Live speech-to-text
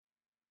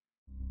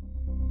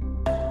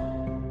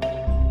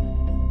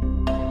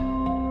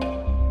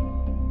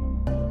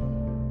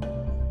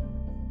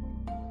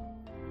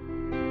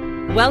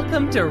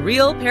Welcome to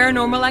Real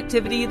Paranormal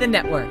Activity, the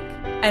network.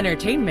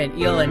 Entertainment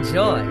you'll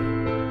enjoy.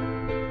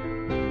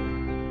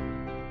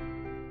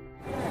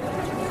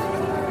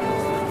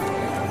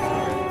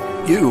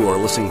 You are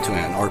listening to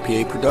an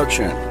RPA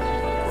production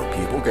where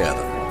people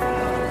gather.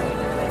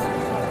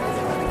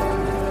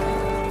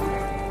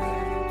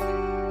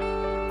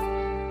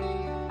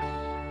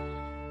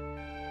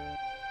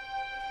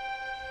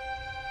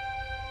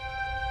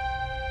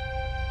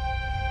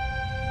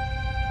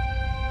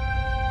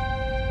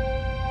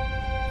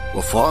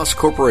 LaFosse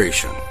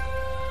Corporation,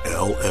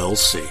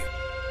 LLC.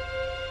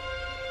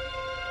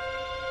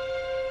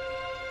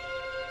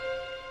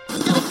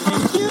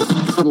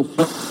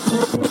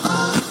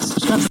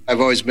 I've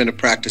always been a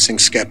practicing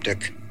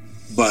skeptic,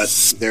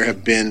 but there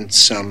have been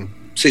some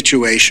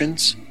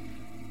situations,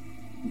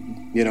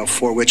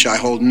 for which I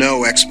hold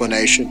no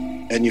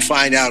explanation, and you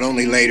find out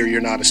only later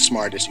you're not as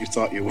smart as you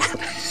thought you were.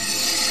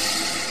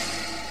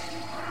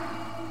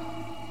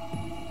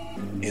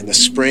 In the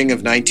spring of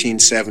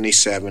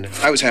 1977,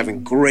 I was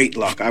having great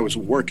luck. I was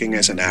working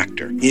as an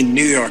actor in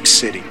New York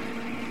City.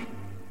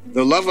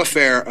 The love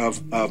affair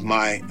of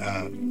my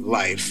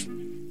life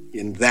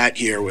in that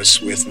year was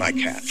with my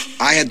cat.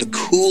 I had the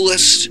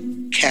coolest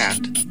cat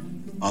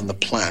on the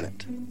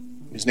planet.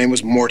 His name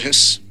was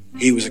Mortis.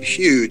 He was a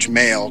huge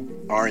male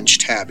orange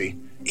tabby.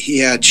 He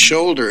had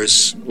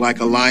shoulders like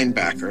a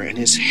linebacker, and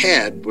his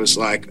head was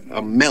like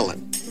a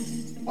melon.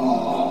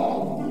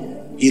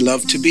 He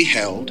loved to be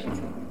held.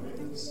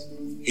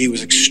 He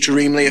was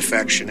extremely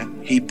affectionate.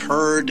 He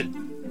purred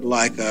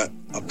like a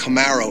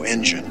Camaro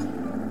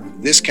engine.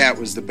 This cat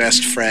was the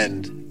best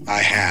friend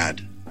I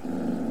had.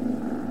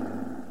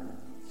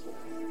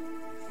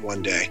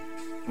 One day,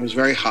 it was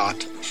very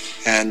hot,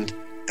 and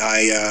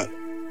I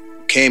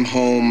came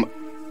home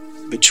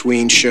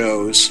between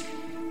shows,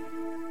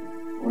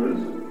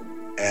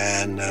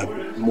 and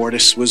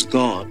Mortis was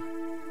gone.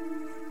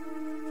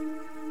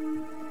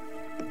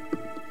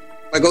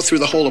 I go through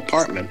the whole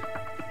apartment,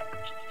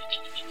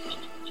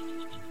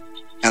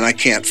 and I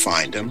can't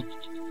find him.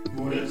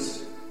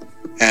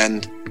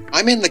 And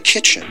I'm in the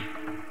kitchen,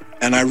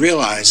 and I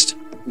realized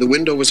the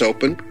window was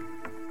open,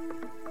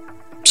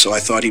 so I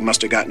thought he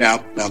must have gotten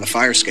out on the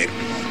fire escape.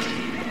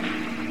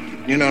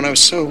 And I was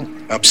so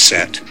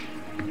upset.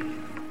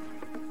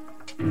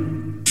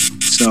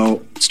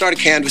 So I started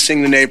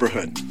canvassing the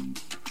neighborhood,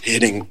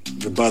 hitting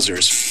the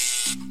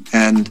buzzers.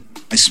 And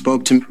I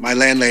spoke to my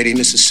landlady,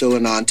 Mrs.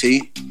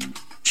 Silananti.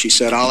 She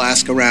said, I'll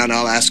ask around,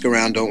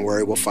 don't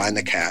worry, we'll find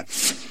the cat.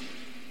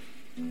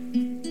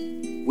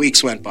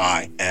 Weeks went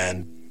by,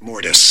 and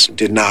Mortis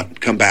did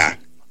not come back.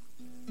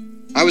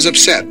 I was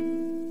upset.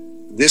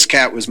 This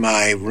cat was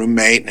my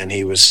roommate, and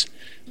he was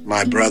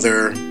my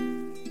brother.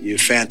 You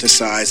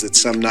fantasize that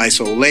some nice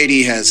old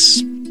lady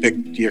has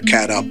picked your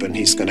cat up, and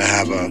he's going to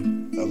have a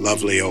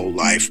lovely old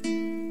life.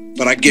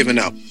 But I'd given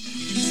up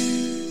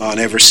on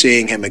ever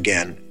seeing him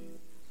again.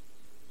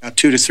 Now,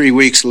 2 to 3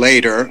 weeks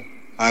later,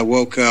 I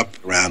woke up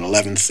around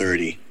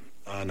 11:30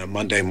 on a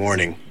Monday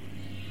morning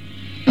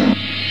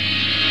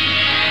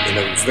in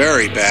a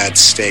very bad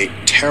state,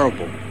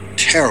 terrible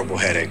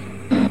headache,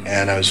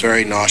 and I was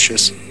very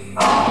nauseous.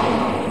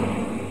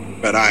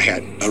 But I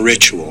had a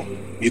ritual.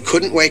 You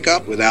couldn't wake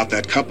up without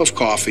that cup of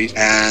coffee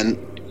and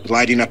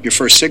lighting up your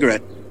first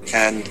cigarette.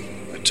 And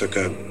I took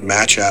a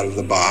match out of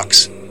the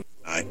box.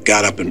 I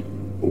got up and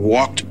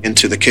walked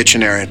into the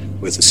kitchen area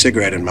with a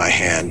cigarette in my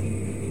hand.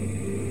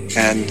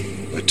 And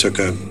I took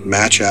a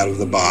match out of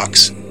the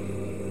box.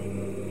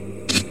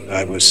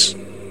 I was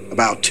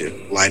about to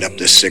light up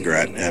this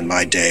cigarette, and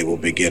my day will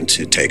begin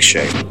to take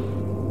shape.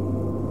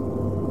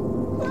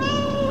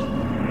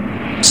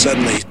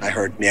 Suddenly, I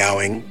heard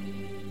meowing,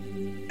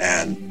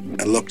 and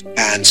I looked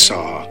and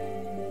saw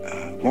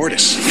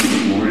Mortis.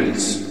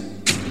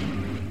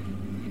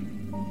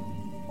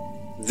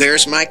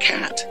 There's my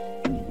cat.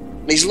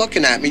 He's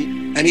looking at me,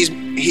 and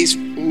he's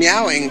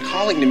meowing,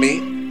 calling to me.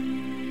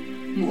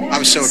 Mortis. I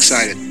was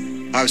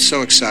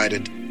so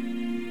excited.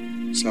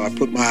 So I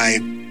put my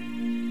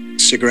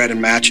cigarette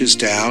and matches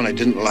down. I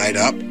didn't light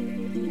up.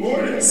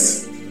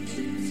 Mortis.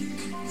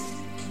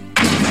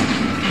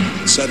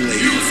 Suddenly,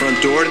 the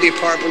front door to the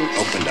apartment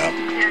opened up.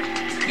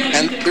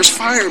 And there's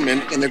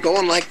firemen, and they're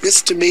going like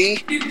this to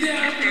me.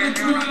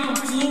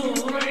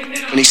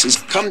 And he says,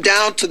 come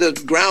down to the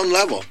ground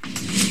level.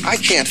 I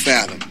can't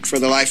fathom, for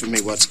the life of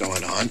me, what's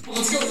going on.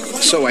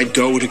 So I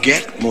go to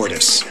get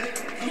Mortis.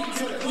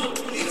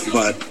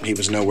 But he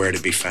was nowhere to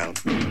be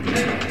found.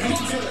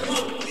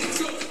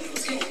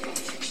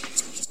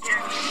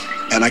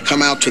 And I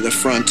come out to the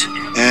front,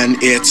 and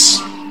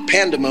it's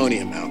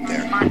pandemonium out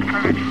there.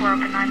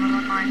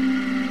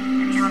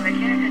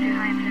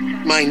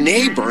 My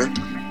neighbor,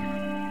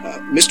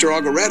 Mr.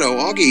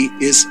 Augie,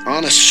 is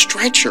on a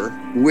stretcher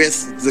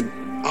with the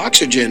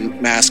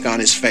oxygen mask on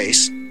his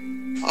face.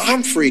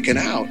 I'm freaking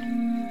out.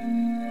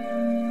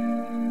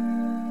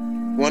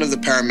 One of the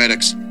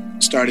paramedics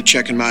started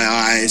checking my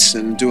eyes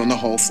and doing the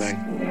whole thing.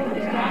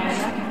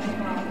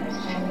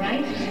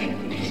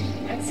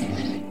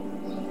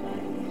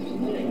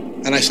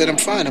 And And I said, I'm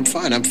fine.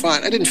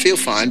 I didn't feel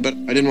fine, but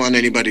I didn't want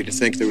anybody to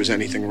think there was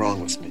anything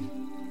wrong with me.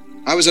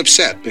 I was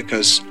upset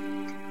because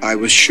I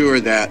was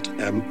sure that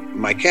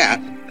my cat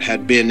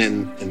had been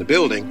in the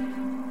building,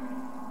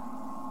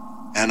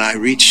 and I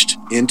reached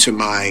into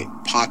my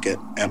pocket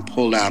and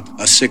pulled out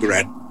a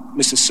cigarette.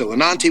 Mrs.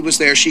 Silinanti was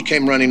there. She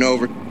came running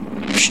over.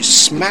 She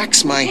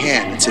smacks my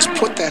hand and says,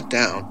 put that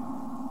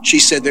down. She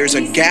said, there's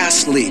a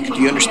gas leak.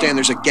 Do you understand?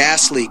 There's a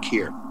gas leak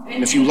here.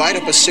 And if you light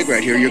up a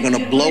cigarette here, you're going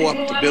to blow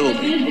up the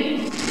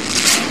building.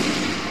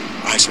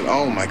 I said,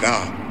 oh, my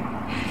God.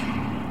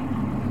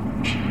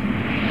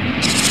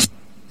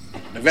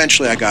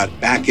 Eventually, I got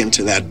back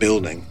into that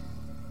building,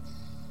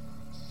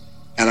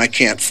 and I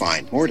can't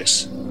find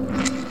Mortis.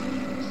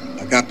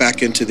 I got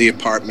back into the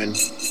apartment,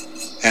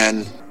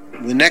 and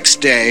the next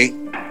day,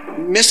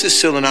 Mrs.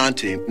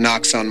 Silinanti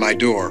knocks on my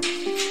door,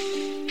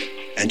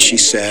 and she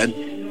said,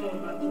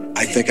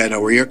 I think I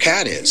know where your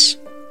cat is.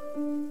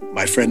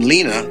 My friend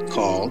Lena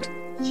called.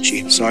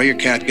 She saw your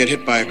cat get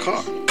hit by a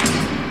car.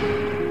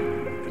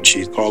 And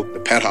she called the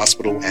pet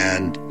hospital,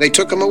 and they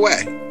took him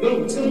away.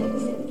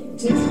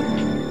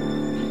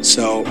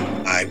 So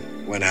I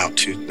went out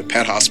to the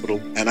pet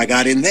hospital, and I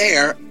got in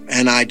there,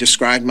 and I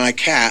described my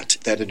cat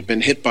that had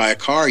been hit by a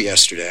car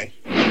yesterday.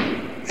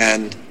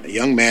 And a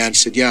young man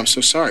said, yeah, I'm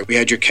so sorry. We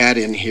had your cat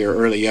in here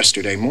early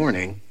yesterday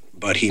morning,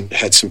 but he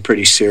had some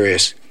pretty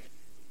serious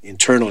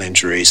internal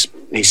injuries.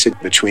 And he said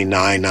between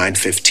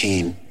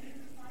 9:15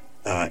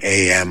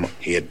 a.m.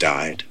 he had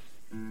died.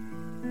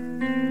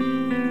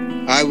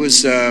 I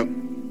was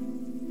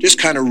just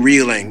kind of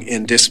reeling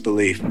in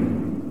disbelief.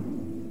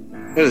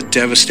 It was a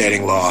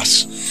devastating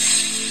loss.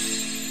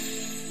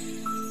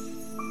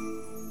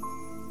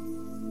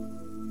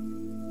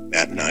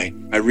 That night,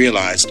 I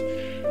realized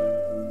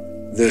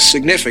the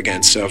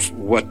significance of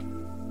what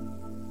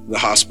the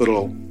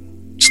hospital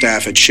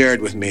staff had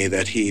shared with me,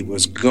 that he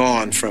was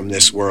gone from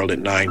this world at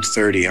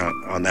 9:30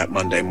 on that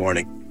Monday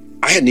morning.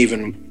 I hadn't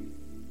even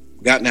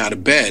gotten out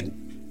of bed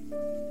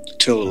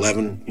till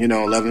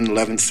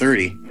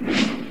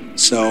 11:30.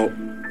 So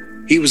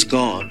he was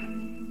gone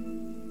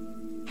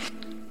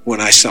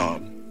when I saw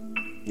him.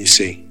 You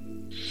see,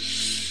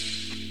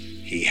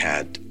 he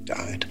had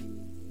died.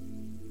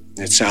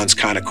 It sounds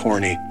kind of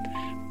corny,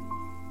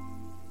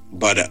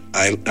 but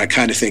I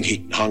kind of think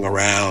he hung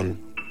around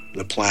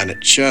the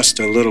planet just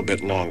a little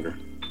bit longer,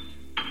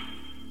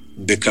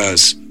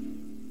 because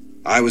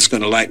I was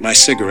going to light my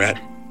cigarette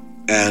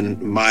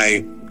and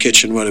my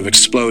kitchen would have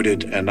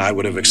exploded and I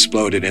would have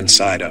exploded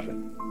inside of it.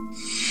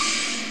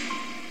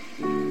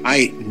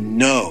 I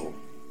know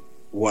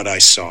what I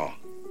saw,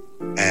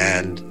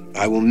 and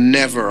I will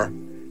never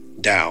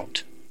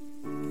doubt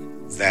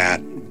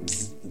that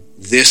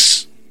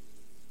this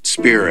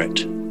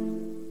spirit,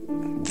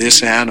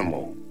 this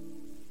animal,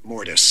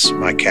 Mortis,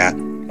 my cat,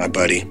 my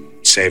buddy,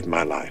 saved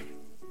my life.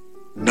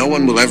 No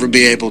one will ever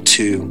be able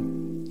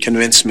to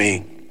convince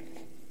me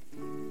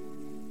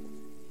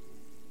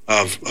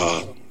of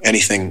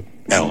anything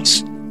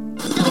else.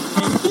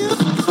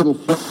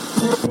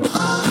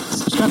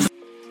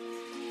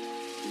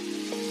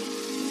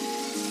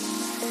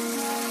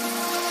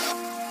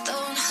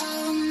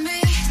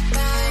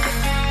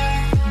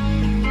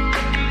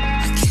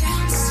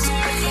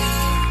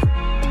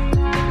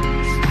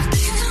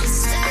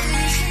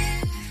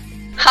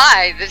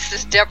 Hi, this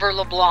is Deborah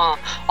LeBlanc,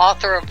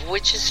 author of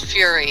Witch's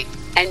Fury,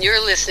 and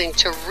you're listening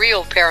to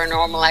Real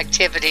Paranormal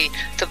Activity,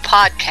 the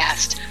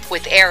podcast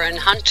with Aaron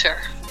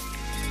Hunter.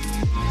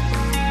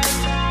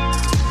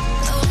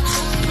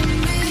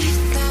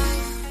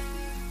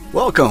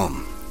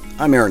 Welcome.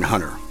 I'm Aaron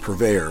Hunter,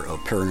 purveyor of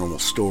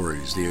paranormal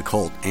stories, the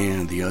occult,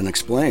 and the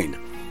unexplained.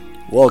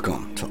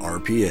 Welcome to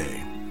RPA.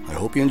 I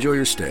hope you enjoy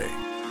your stay.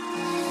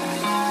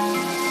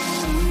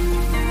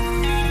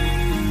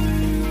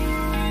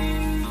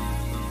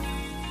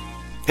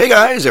 Hey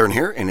guys, Aaron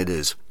here, and it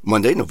is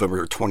Monday,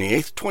 November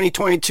 28th,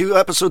 2022,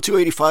 episode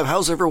 285.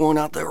 How's everyone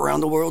out there around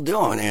the world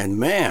doing? And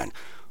man,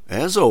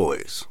 as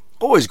always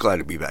glad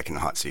to be back in the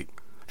hot seat.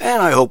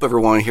 And I hope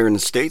everyone here in the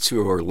States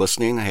who are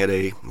listening had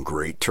a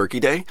great Turkey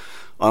Day.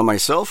 On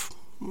myself,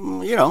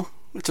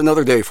 it's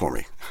another day for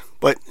me.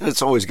 But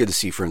it's always good to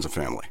see friends and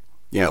family.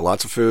 Yeah,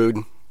 lots of food,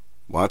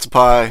 lots of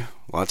pie,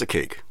 lots of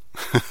cake.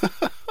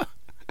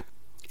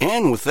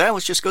 And with that,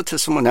 let's just go to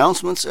some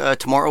announcements.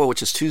 Tomorrow,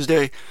 which is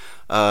Tuesday,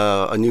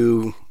 a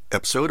new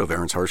episode of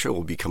Aaron's Horror Show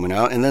will be coming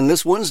out. And then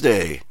this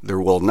Wednesday,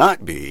 there will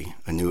not be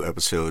a new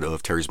episode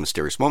of Terry's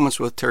Mysterious Moments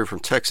with Terry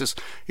from Texas.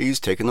 He's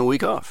taking the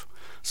week off.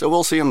 So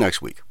we'll see him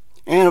next week.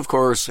 And of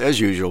course,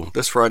 as usual,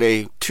 this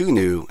Friday, 2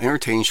 new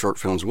entertaining short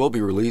films will be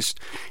released.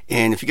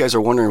 And if you guys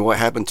are wondering what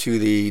happened to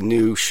the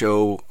new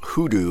show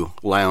Hoodoo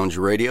Lounge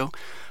Radio,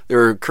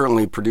 they're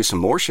currently producing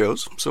more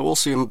shows, so we'll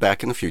see them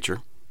back in the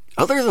future.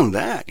 Other than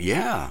that,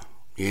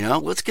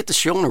 let's get the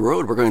show on the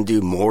road. We're going to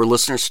do more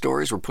listener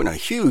stories. We're putting a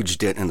huge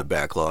dent in the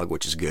backlog,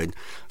 which is good.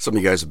 Some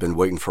of you guys have been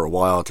waiting for a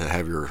while to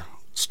have your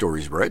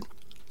stories read.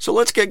 So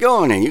let's get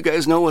going, and you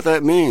guys know what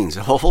that means.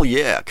 Oh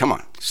yeah, come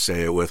on,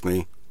 say it with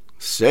me.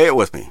 Say it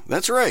with me.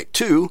 That's right,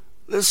 2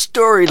 The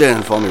story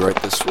then. Follow me right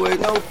this way.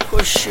 No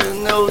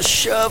pushing, no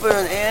shoving,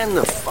 and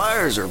the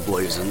fires are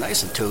blazing.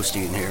 Nice and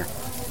toasty in here.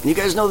 And you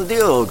guys know the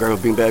deal. Grab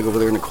a beanbag over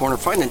there in the corner,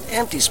 find an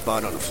empty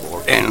spot on the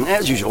floor, and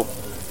as usual,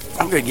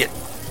 I'm going to get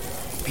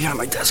behind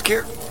my desk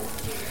here.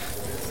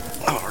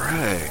 All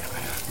right.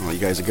 Well, you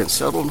guys are getting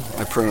settled.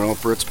 I printed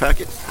off Britt's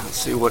packet. Let's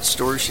see what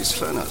story she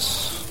sent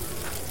us.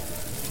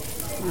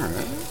 All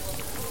right.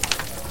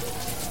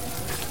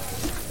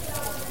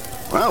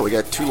 Wow, we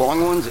got 2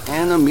 long ones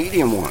and a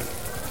medium one.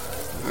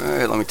 All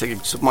right, let me take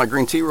a sip of my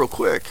green tea real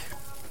quick.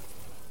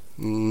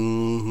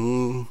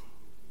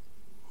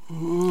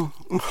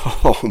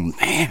 Oh,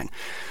 man.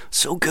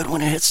 So good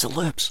when it hits the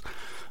lips.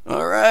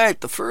 All right,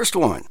 the first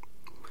one.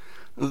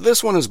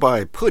 This one is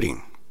by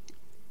Pudding,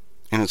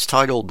 and it's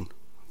titled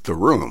The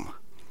Room.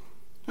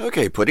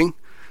 Okay, Pudding,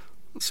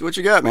 let's see what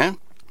you got, man.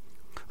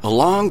 A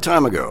long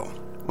time ago,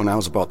 when I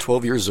was about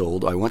 12 years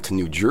old, I went to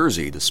New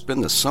Jersey to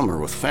spend the summer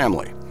with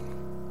family.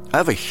 I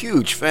have a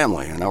huge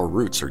family, and our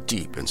roots are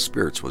deep, and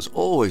spirits was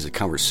always a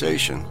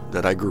conversation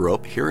that I grew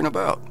up hearing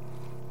about.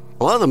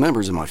 A lot of the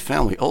members in my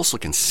family also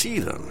can see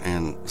them,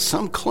 and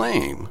some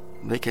claim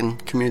they can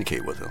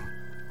communicate with them.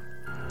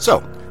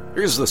 So,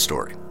 here's the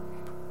story.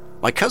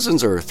 My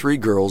cousins are 3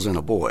 girls and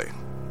a boy.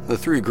 The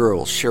 3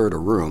 girls shared a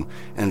room,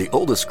 and the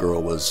oldest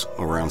girl was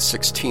around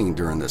 16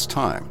 during this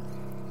time.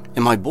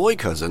 And my boy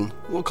cousin,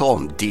 we'll call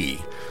him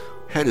D,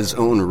 had his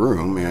own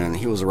room, and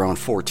he was around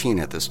 14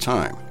 at this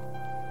time.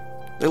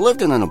 They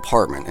lived in an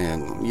apartment,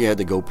 and you had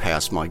to go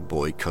past my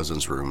boy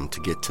cousin's room to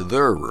get to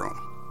their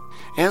room.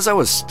 As I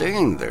was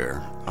staying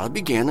there, I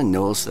began to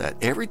notice that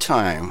every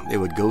time they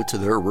would go to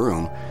their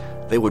room,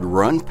 they would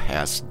run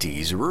past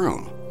Dee's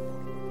room.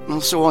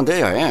 So one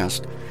day I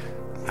asked,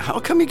 "How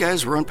come you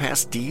guys run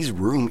past Dee's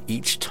room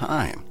each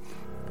time?"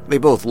 They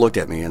both looked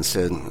at me and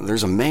said,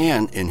 "There's a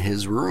man in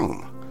his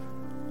room."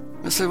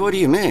 I said, "What do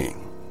you mean?"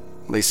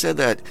 They said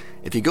that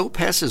if you go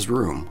past his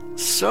room,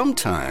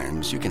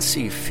 sometimes you can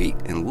see feet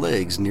and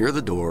legs near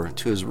the door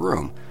to his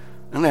room,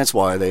 and that's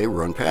why they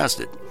run past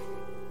it.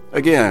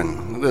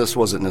 Again, this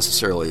wasn't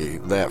necessarily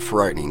that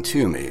frightening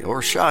to me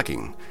or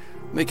shocking,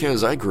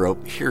 because I grew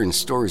up hearing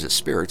stories of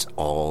spirits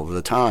all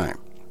the time.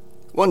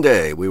 One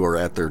day, we were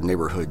at their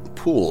neighborhood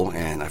pool,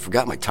 and I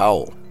forgot my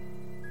towel.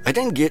 I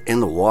didn't get in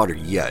the water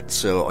yet,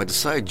 so I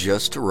decided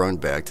just to run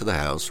back to the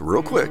house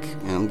real quick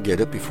and get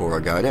it before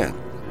I got in.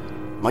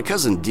 My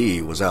cousin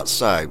D was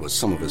outside with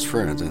some of his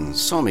friends and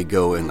saw me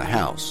go in the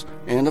house,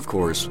 and of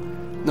course,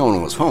 no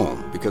one was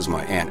home because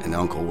my aunt and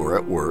uncle were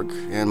at work,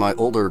 and my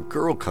older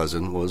girl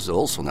cousin was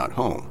also not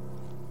home.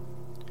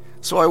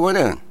 So I went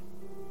in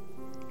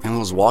and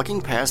was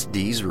walking past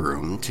Dee's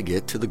room to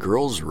get to the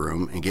girls'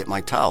 room and get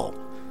my towel.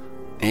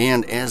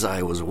 And as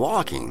I was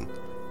walking,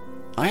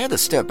 I had to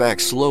step back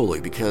slowly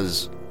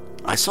because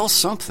I saw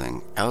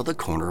something out of the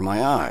corner of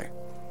my eye.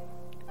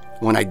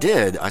 When I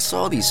did, I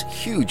saw these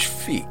huge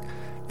feet,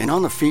 and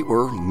on the feet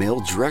were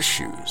male dress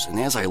shoes, and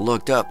as I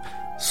looked up,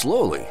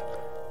 slowly,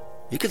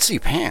 you could see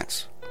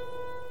pants.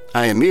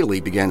 I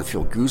immediately began to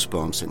feel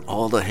goosebumps and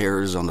all the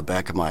hairs on the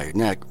back of my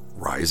neck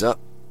rise up.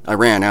 I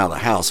ran out of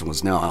the house and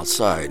was now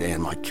outside,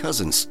 and my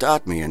cousin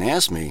stopped me and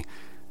asked me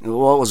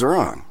what was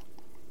wrong.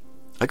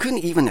 I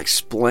couldn't even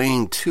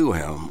explain to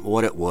him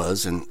what it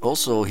was, and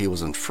also he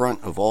was in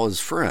front of all his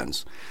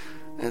friends.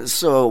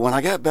 So when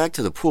I got back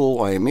to the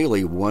pool, I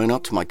immediately went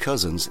up to my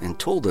cousins and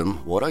told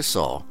them what I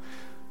saw,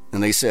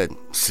 and they said,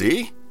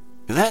 "See?"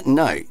 That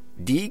night,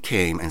 Dee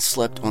came and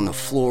slept on the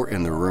floor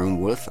in the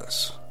room with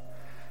us.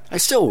 I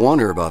still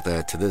wonder about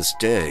that to this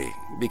day,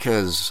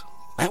 because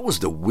that was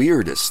the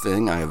weirdest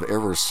thing I have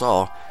ever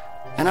saw,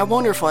 and I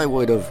wonder if I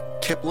would have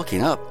kept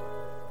looking up,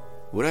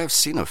 would I have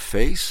seen a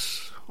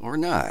face or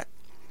not?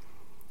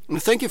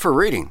 And thank you for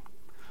reading.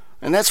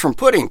 And that's from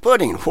Pudding.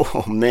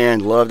 Oh man,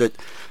 loved it.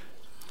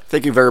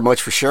 Thank you very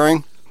much for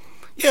sharing.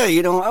 Yeah,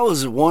 I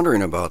was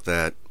wondering about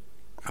that,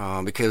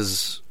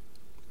 because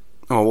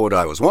what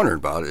I was wondering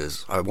about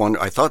is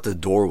I thought the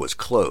door was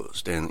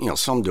closed, and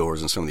some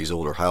doors in some of these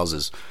older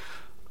houses,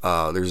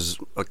 there's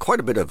quite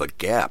a bit of a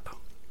gap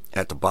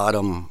at the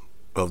bottom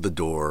of the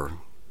door,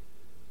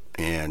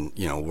 and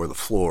where the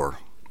floor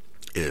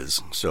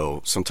is.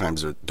 So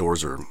sometimes the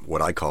doors are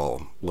what I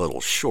call a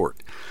little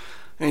short,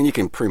 and you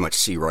can pretty much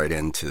see right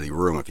into the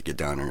room if you get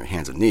down on your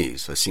hands and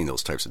knees. I've seen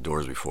those types of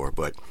doors before,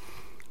 but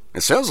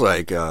it sounds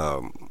like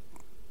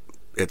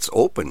it's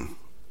open.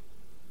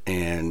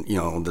 And,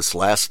 this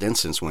last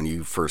instance, when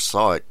you first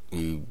saw it,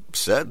 you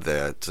said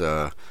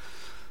that,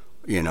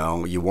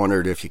 you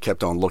wondered if you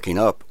kept on looking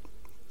up,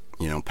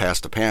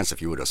 past the pants,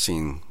 if you would have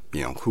seen,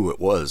 who it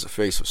was, a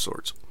face of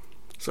sorts.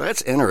 So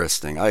that's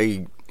interesting.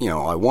 I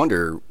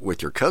wonder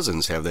with your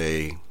cousins,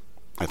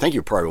 I think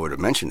you probably would have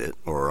mentioned it,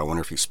 or I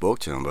wonder if you spoke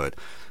to them, but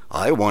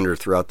I wonder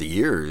throughout the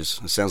years,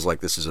 it sounds like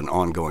this is an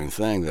ongoing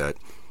thing, that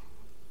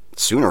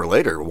sooner or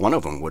later, one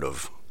of them would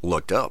have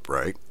looked up,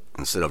 right?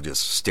 Instead of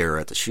just stare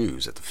at the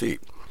shoes, at the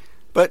feet.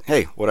 But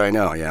hey, what I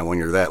know, when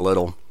you're that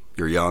little,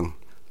 you're young,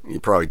 you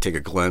probably take a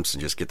glimpse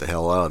and just get the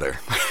hell out of there.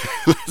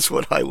 That's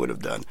what I would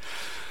have done.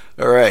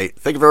 All right,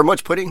 thank you very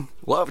much, Pudding.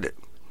 Loved it.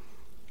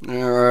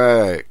 All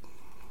right.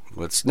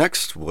 What's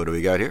next? What do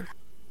we got here?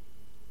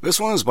 This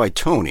one is by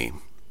Tony,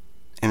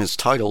 and it's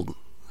titled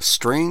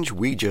Strange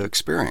Ouija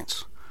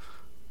Experience.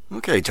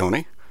 Okay,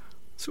 Tony.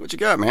 See what you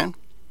got, man.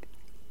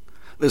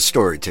 This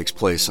story takes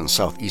place in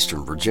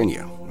southeastern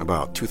Virginia,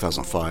 about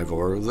 2005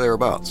 or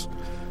thereabouts,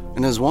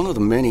 and is one of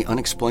the many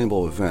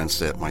unexplainable events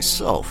that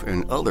myself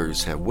and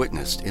others have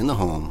witnessed in the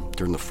home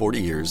during the 40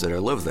 years that I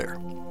lived there.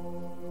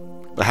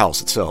 The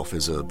house itself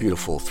is a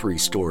beautiful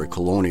 3-story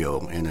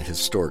colonial in a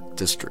historic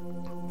district.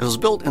 It was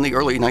built in the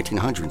early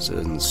 1900s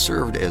and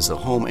served as the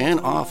home and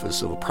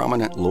office of a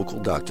prominent local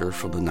doctor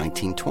from the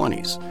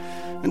 1920s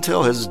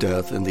until his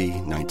death in the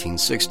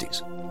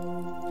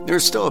 1960s.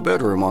 There's still a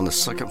bedroom on the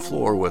second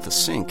floor with a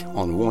sink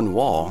on one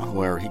wall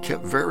where he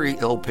kept very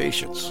ill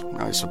patients,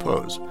 I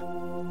suppose.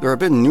 There have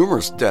been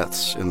numerous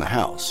deaths in the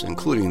house,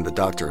 including the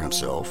doctor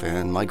himself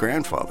and my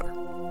grandfather.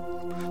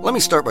 Let me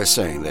start by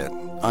saying that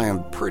I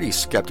am pretty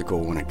skeptical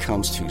when it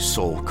comes to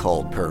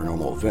so-called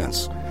paranormal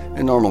events,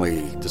 and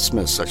normally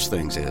dismiss such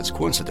things as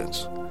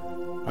coincidence.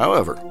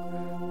 However,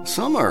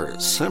 some are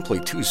simply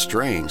too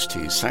strange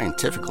to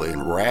scientifically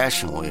and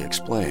rationally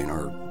explain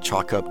or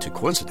chalk up to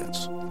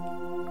coincidence.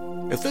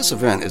 If this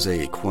event is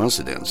a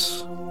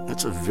coincidence,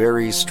 it's a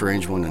very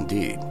strange one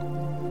indeed.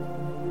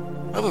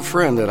 I have a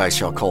friend that I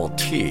shall call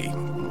T,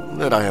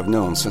 that I have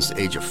known since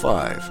the age of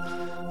 5.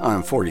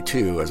 I'm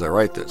 42 as I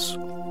write this,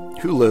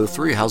 who lived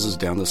 3 houses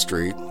down the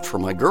street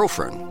from my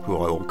girlfriend, who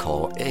I will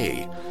call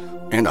A,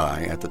 and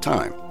I at the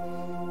time.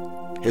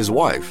 His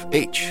wife,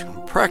 H,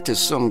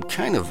 practiced some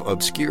kind of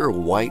obscure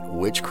white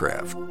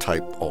witchcraft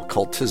type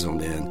occultism,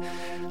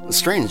 and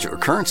strange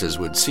occurrences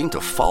would seem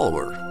to follow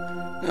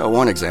her.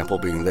 One example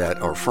being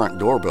that our front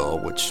doorbell,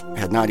 which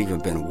had not even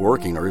been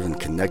working or even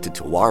connected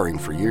to wiring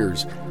for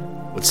years,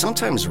 would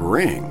sometimes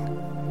ring,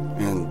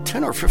 and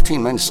 10 or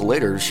 15 minutes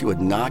later she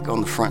would knock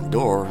on the front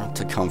door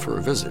to come for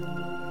a visit.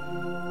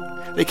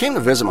 They came to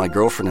visit my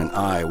girlfriend and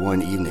I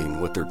one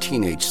evening with their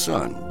teenage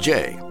son,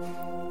 J,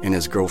 and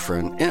his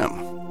girlfriend,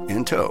 M,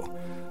 in tow.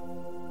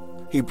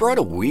 He brought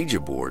a Ouija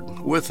board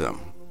with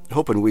him,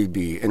 hoping we'd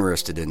be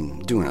interested in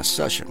doing a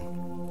session.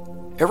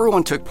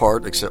 Everyone took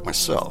part except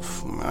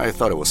myself. I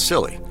thought it was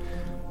silly.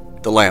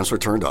 The lamps were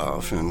turned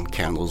off and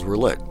candles were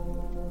lit.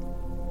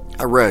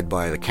 I read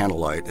by the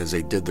candlelight as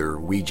they did their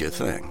Ouija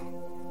thing.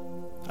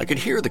 I could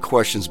hear the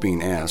questions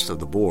being asked of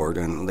the board,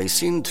 and they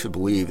seemed to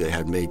believe they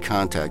had made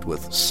contact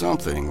with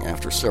something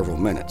after several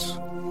minutes.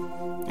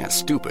 Yeah,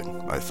 stupid,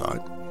 I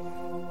thought.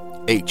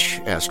 H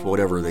asked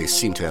whatever they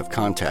seemed to have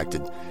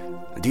contacted,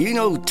 "Do you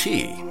know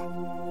T?"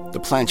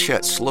 The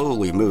planchette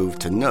slowly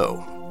moved to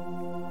no.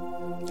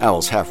 I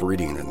was half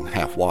reading and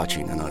half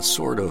watching in a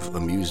sort of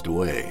amused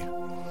way.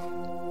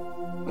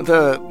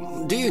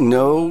 "Do you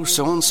know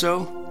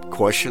so-and-so?"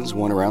 Questions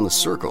went around the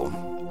circle,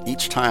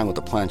 each time with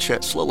the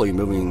planchette slowly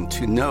moving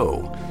to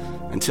no,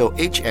 until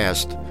H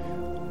asked,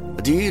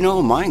 "Do you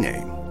know my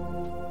name?"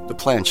 The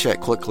planchette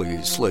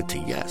quickly slid to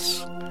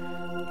yes.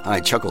 I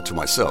chuckled to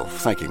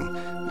myself, thinking,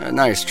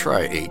 "Nice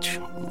try, H,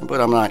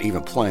 but I'm not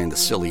even playing the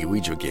silly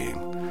Ouija game."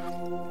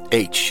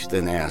 H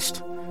then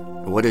asked,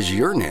 "What is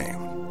your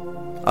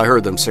name?" I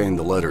heard them saying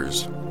the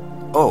letters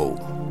O,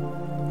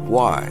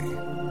 Y,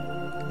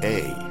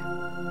 A,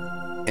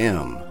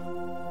 M,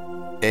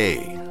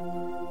 A,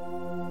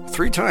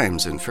 3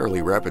 times in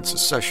fairly rapid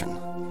succession.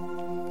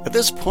 At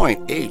this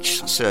point,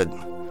 H said,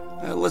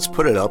 "Let's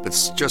put it up,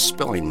 it's just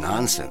spelling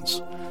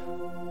nonsense."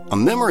 A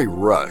memory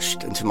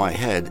rushed into my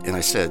head, and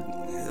I said,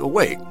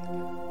 "Wait,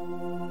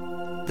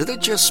 did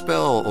it just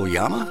spell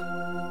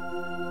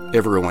Oyama?"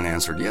 Everyone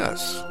answered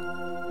yes.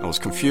 I was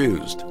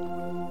confused.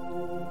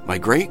 My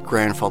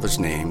great-grandfather's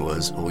name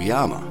was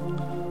Oyama.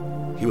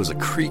 He was a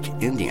Creek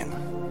Indian.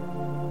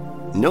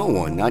 No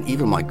one, not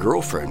even my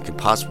girlfriend, could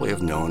possibly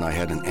have known I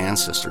had an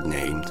ancestor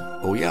named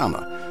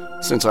Oyama,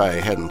 since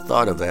I hadn't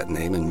thought of that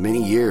name in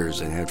many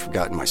years and had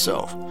forgotten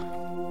myself.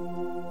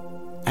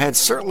 I had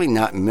certainly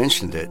not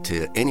mentioned it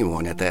to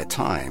anyone at that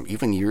time,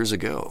 even years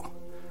ago.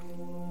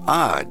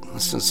 Odd,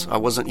 since I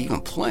wasn't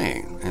even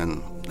playing,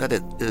 and that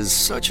it is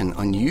such an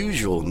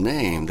unusual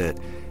name that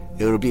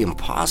it would be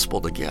impossible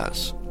to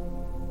guess.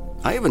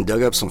 I even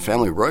dug up some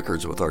family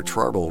records with our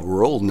tribal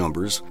roll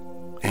numbers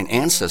and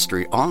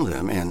ancestry on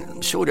them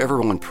and showed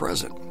everyone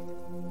present.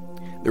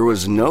 There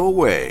was no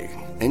way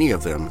any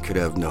of them could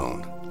have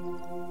known.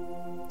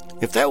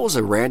 If that was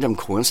a random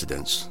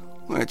coincidence,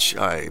 which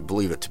I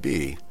believe it to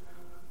be,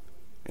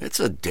 it's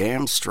a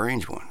damn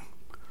strange one.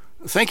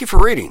 Thank you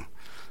for reading.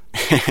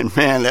 And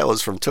man, that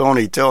was from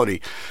Tony.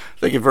 Tony,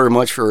 thank you very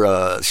much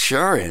for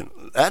sharing.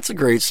 That's a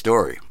great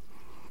story.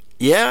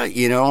 Yeah,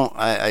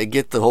 I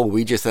get the whole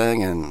Ouija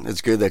thing, and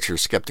it's good that you're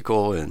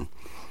skeptical,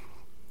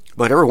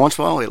 but every once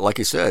in a while, like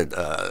you said,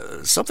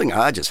 something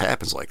odd just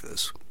happens like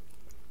this,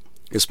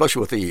 especially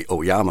with the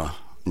Oyama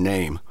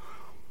name.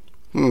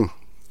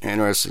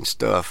 Interesting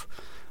stuff.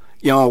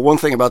 One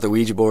thing about the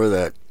Ouija board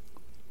that,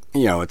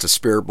 it's a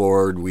spirit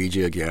board.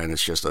 Ouija, again,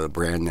 it's just a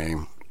brand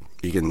name.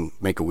 You can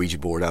make a Ouija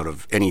board out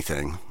of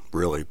anything,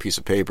 really. Piece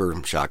of paper,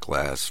 shot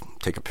glass,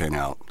 take a pin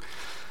out.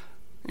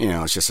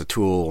 it's just a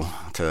tool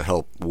to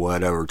help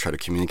whatever try to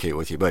communicate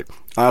with you. But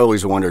I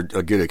always wondered,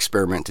 a good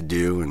experiment to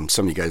do, and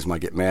some of you guys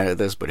might get mad at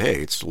this, but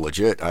hey, it's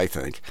legit, I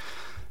think,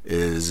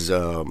 is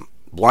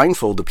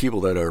blindfold the people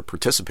that are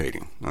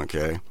participating,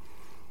 okay?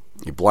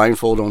 You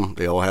blindfold them,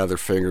 they all have their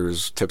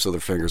tips of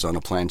their fingers on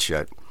a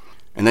planchette,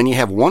 and then you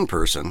have one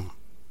person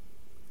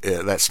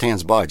that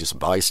stands by, just a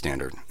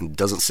bystander, and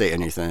doesn't say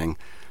anything,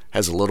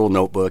 has a little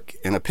notebook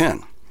and a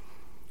pen,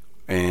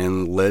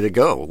 and let it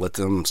go. Let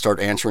them start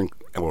answering,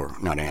 or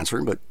not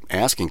answering, but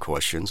asking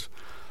questions,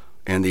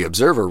 and the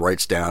observer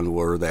writes down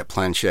where that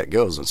planchette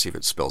goes and see if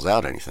it spells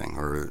out anything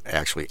or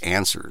actually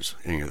answers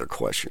any of their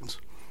questions.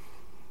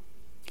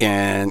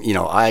 And,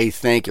 I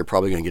think you're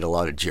probably going to get a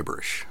lot of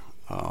gibberish.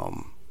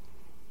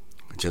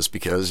 Just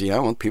because,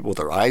 when people with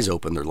their eyes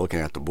open, they're looking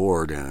at the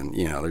board, and,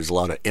 there's a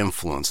lot of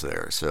influence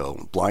there.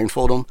 So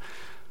blindfold them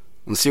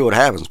and see what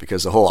happens,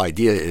 because the whole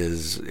idea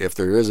is if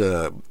there is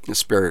a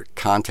spirit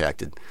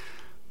contacted,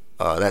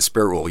 that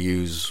spirit will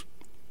use,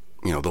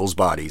 those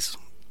bodies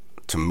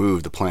to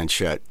move the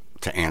planchette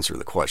to answer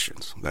the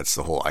questions. That's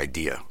the whole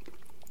idea.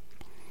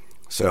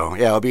 So,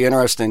 it'll be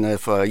interesting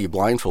if you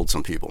blindfold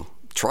some people.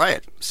 Try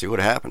it. See what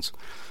happens.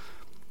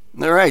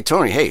 All right,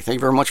 Tony. Hey, thank you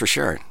very much for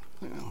sharing.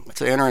 That's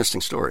an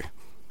interesting story.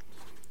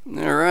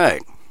 All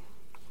right.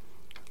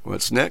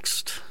 What's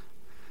next?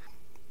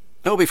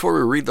 Oh, before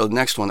we read the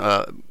next one,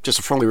 just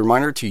a friendly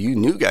reminder to you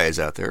new guys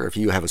out there, if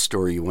you have a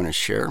story you want to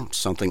share,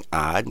 something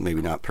odd,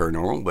 maybe not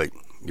paranormal, but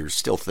you're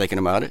still thinking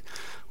about it,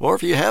 or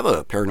if you have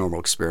a paranormal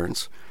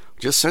experience,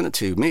 just send it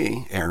to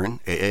me,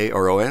 Aaron,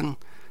 Aaron,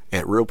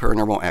 at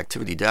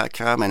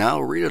realparanormalactivity.com, and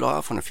I'll read it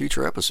off on a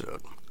future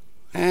episode.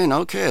 And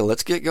okay,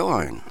 let's get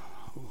going.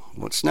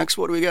 What's next?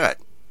 What do we got?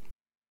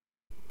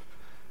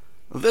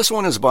 This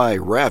one is by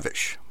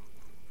Ravish,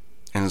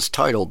 and it's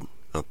titled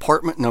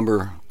Apartment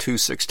Number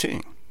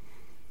 216.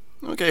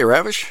 Okay,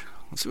 Ravish,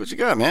 let's see what you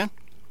got, man.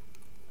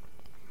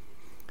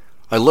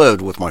 I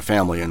lived with my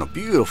family in a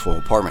beautiful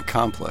apartment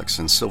complex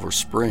in Silver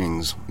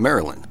Springs,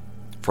 Maryland,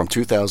 from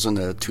 2000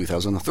 to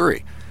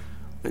 2003.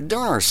 During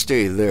our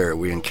stay there,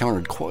 we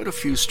encountered quite a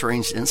few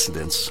strange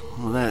incidents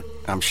that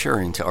I'm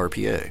sharing to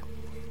RPA.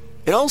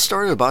 It all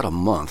started about a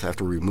month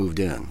after we moved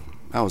in.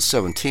 I was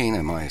 17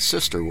 and my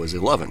sister was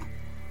 11.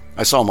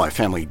 I saw my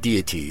family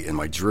deity in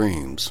my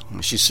dreams.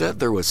 She said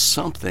there was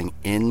something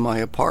in my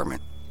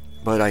apartment,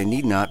 but I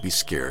need not be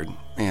scared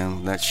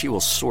and that she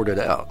will sort it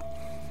out.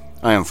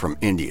 I am from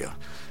India,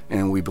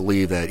 and we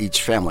believe that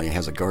each family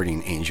has a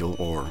guardian angel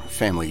or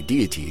family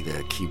deity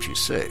that keeps you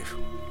safe.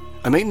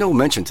 I made no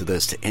mention to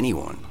this to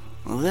anyone.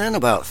 Then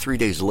about 3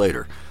 days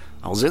later,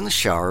 I was in the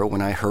shower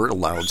when I heard a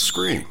loud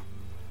scream.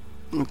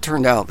 It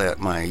turned out that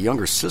my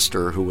younger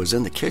sister, who was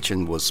in the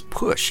kitchen, was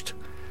pushed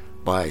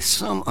by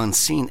some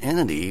unseen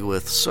entity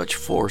with such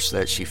force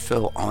that she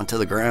fell onto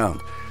the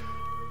ground.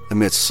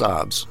 Amidst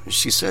sobs,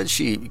 she said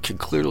she could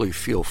clearly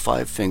feel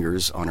 5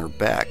 fingers on her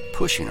back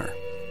pushing her.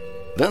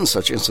 Then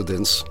such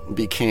incidents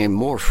became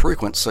more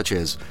frequent, such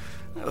as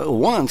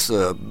once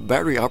a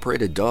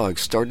battery-operated dog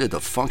started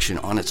to function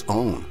on its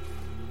own,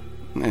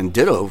 and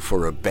ditto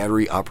for a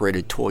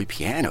battery-operated toy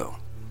piano.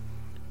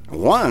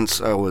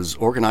 Once I was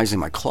organizing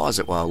my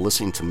closet while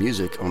listening to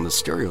music on the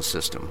stereo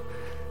system.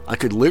 I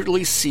could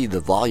literally see the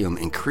volume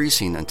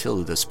increasing until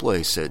the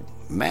display said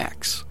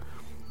max.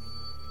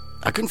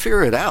 I couldn't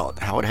figure it out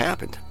how it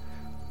happened.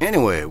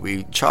 Anyway,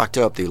 we chalked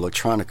up the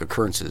electronic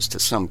occurrences to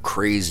some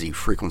crazy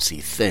frequency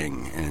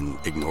thing and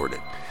ignored it.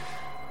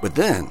 But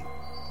then,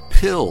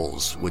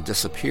 pills would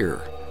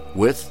disappear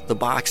with the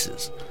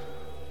boxes,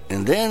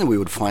 and then we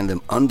would find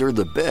them under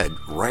the bed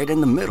right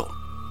in the middle.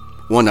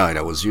 One night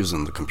I was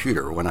using the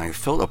computer when I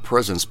felt a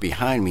presence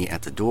behind me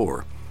at the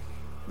door.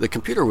 The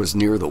computer was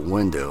near the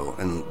window,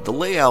 and the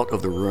layout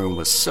of the room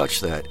was such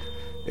that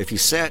if you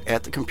sat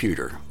at the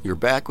computer, your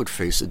back would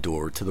face the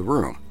door to the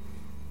room.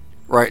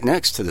 Right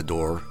next to the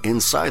door,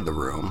 inside the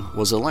room,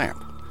 was a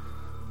lamp.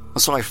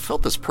 So I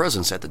felt this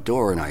presence at the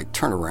door, and I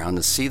turned around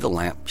to see the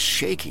lamp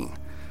shaking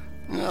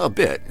a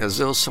bit, as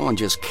though someone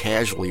just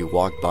casually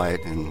walked by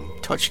it and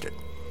touched it.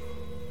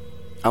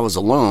 I was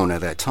alone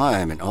at that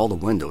time, and all the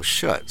windows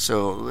shut,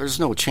 so there's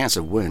no chance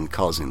of wind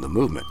causing the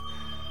movement.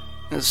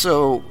 And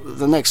so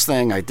the next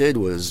thing I did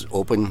was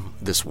open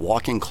this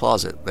walk-in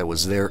closet that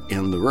was there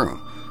in the room,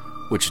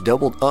 which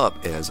doubled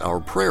up as our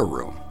prayer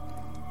room.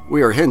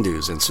 We are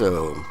Hindus, and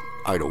so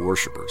idol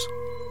worshippers.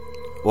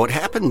 What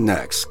happened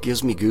next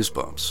gives me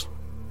goosebumps.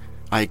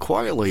 I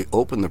quietly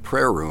opened the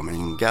prayer room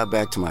and got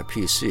back to my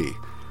PC.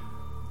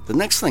 The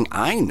next thing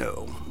I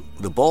know,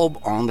 the bulb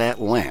on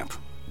that lamp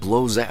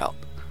blows out.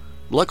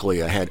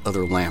 Luckily, I had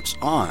other lamps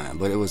on,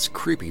 but it was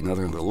creepy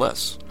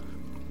nonetheless.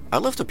 I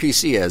left the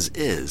PC as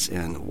is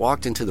and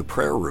walked into the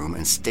prayer room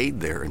and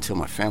stayed there until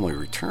my family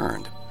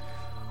returned.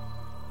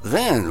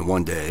 Then,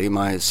 one day,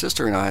 my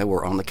sister and I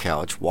were on the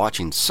couch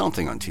watching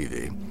something on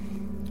TV.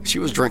 She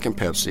was drinking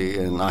Pepsi,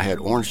 and I had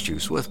orange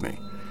juice with me.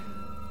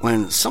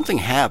 When something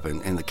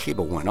happened and the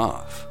cable went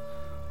off,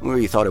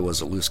 we thought it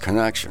was a loose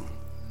connection.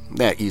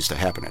 That used to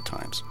happen at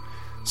times.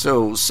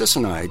 So Sis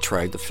and I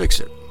tried to fix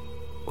it.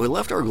 We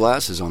left our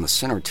glasses on the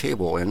center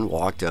table and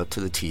walked up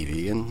to the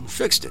TV and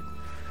fixed it.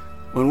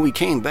 When we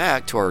came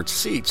back to our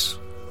seats,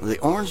 the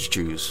orange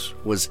juice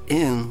was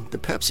in the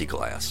Pepsi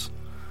glass.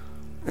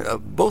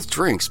 Both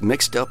drinks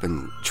mixed up,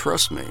 and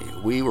trust me,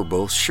 we were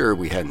both sure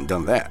we hadn't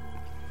done that.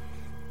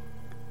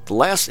 The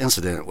last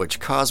incident which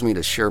caused me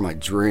to share my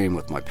dream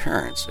with my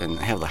parents and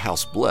have the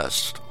house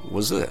blessed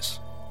was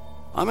this.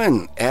 I'm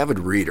an avid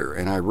reader,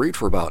 and I read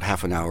for about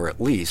half an hour at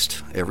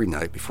least every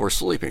night before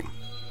sleeping.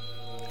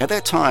 At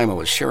that time, I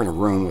was sharing a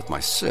room with my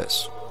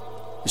sis.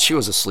 She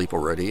was asleep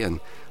already, and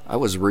I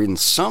was reading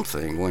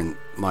something when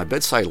my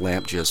bedside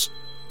lamp just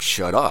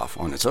shut off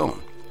on its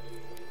own.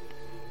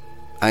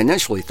 I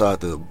initially thought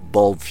the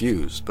bulb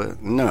fused,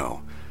 but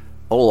no.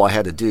 All I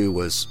had to do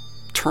was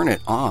turn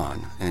it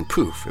on, and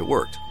poof, it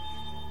worked.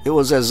 It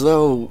was as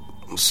though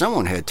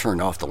someone had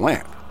turned off the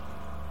lamp.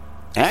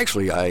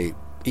 Actually, I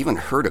even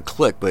heard a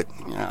click, but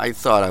I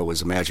thought I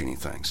was imagining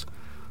things.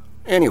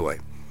 Anyway,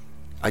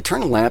 I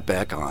turned the lamp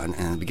back on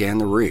and began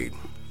to read,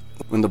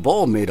 when the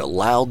bulb made a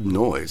loud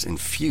noise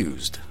and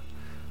fused.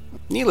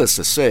 Needless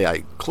to say,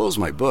 I closed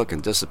my book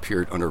and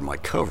disappeared under my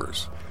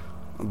covers.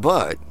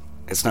 But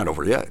it's not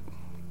over yet.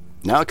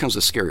 Now comes the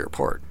scarier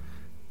part.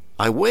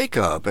 I wake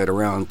up at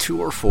around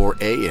 2 or 4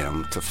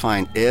 a.m. to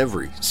find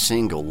every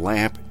single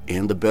lamp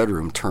in the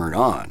bedroom turned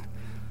on,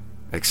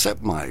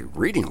 except my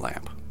reading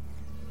lamp.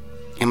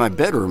 And my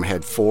bedroom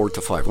had 4 to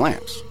 5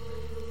 lamps.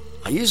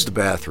 I used the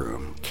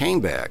bathroom, came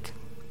back,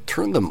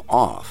 turned them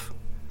off,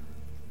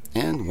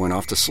 and went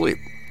off to sleep.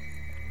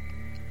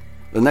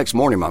 The next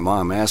morning, my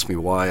mom asked me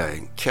why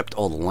I kept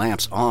all the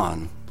lamps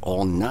on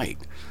all night.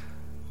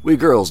 We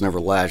girls never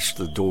latched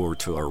the door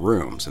to our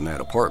rooms in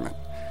that apartment.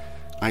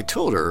 I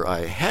told her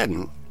I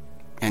hadn't,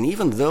 and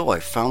even though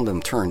I found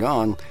them turned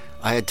on,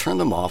 I had turned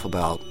them off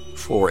about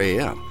 4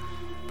 a.m.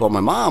 But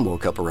my mom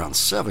woke up around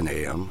 7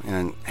 a.m.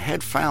 and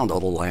had found all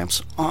the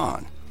lamps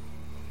on.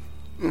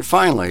 And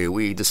finally,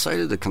 we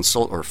decided to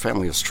consult our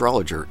family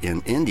astrologer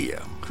in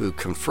India, who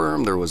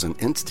confirmed there was an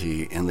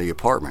entity in the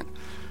apartment.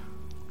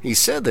 He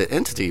said the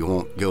entity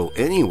won't go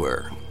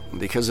anywhere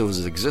because it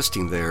was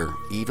existing there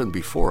even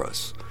before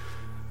us.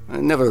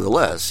 And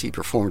nevertheless, he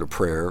performed a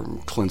prayer,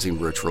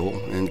 cleansing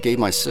ritual, and gave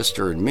my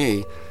sister and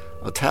me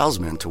a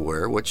talisman to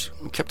wear, which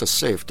kept us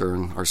safe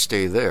during our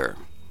stay there.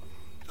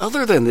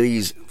 Other than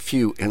these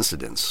few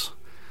incidents,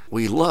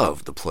 we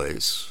loved the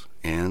place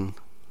and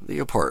the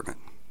apartment.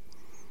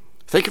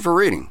 Thank you for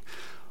reading.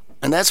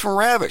 And that's from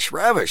Ravish.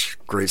 Ravish,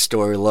 great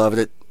story, loved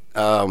it.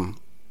 I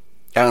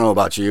don't know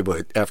about you,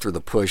 but after the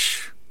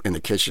push in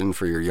the kitchen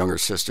for your younger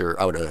sister,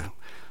 I would have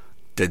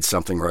did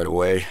something right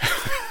away.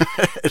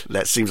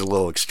 That seems a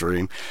little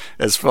extreme.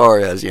 As far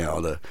as,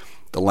 the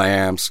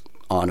lamps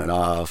on and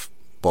off,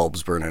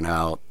 bulbs burning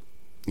out,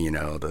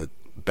 the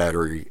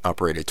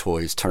battery-operated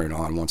toys turning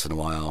on once in a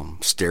while,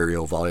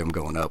 stereo volume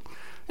going up.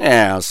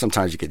 Yeah,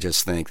 sometimes you could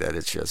just think that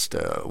it's just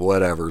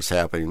whatever's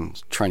happening,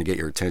 trying to get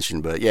your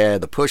attention. But yeah,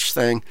 the push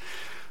thing,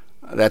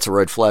 that's a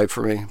red flag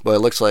for me. But it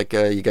looks like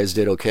you guys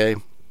did okay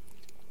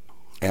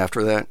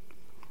after that.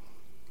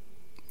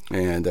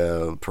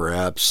 And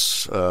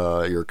perhaps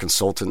your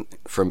consultant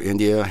from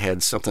India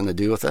had something to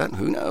do with that.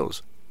 Who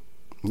knows?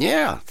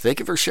 Yeah, thank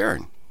you for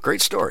sharing.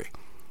 Great story.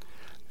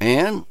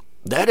 And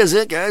that is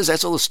it, guys.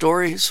 That's all the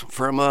stories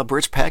from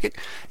Bridge Packet.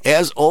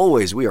 As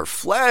always, we are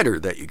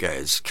flattered that you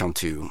guys come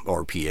to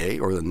RPA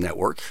or the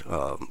network.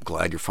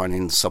 Glad you're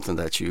finding something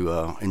that you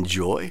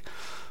enjoy.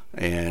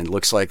 And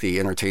looks like the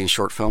Entertain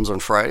Short Films on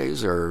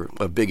Fridays are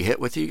a big hit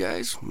with you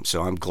guys.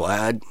 So I'm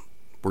glad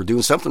we're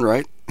doing something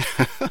right.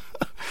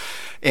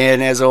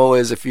 And as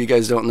always, if you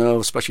guys don't know,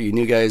 especially you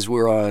new guys,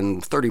 we're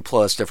on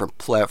 30-plus different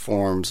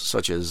platforms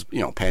such as,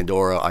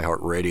 Pandora,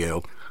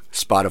 iHeartRadio,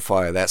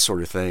 Spotify, that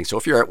sort of thing. So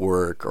if you're at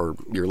work or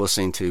you're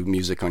listening to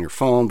music on your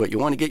phone, but you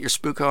want to get your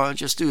spook on,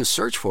 just do a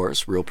search for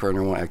us, Real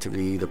Paranormal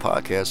Activity, the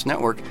podcast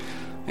network,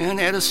 and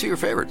add us to your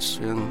favorites.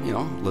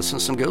 And, listen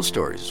to some ghost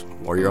stories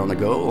while you're on the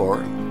go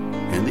or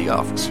in the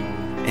office.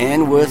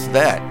 And with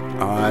that,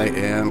 I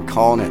am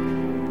calling it.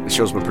 The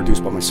show's been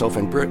produced by myself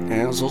and Britt,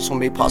 and it's also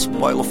made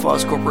possible by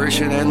LaFosse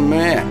Corporation, and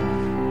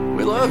man,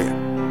 we love you.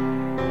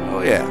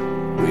 Oh yeah,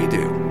 we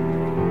do.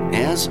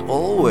 As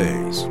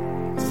always,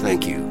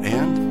 thank you,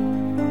 and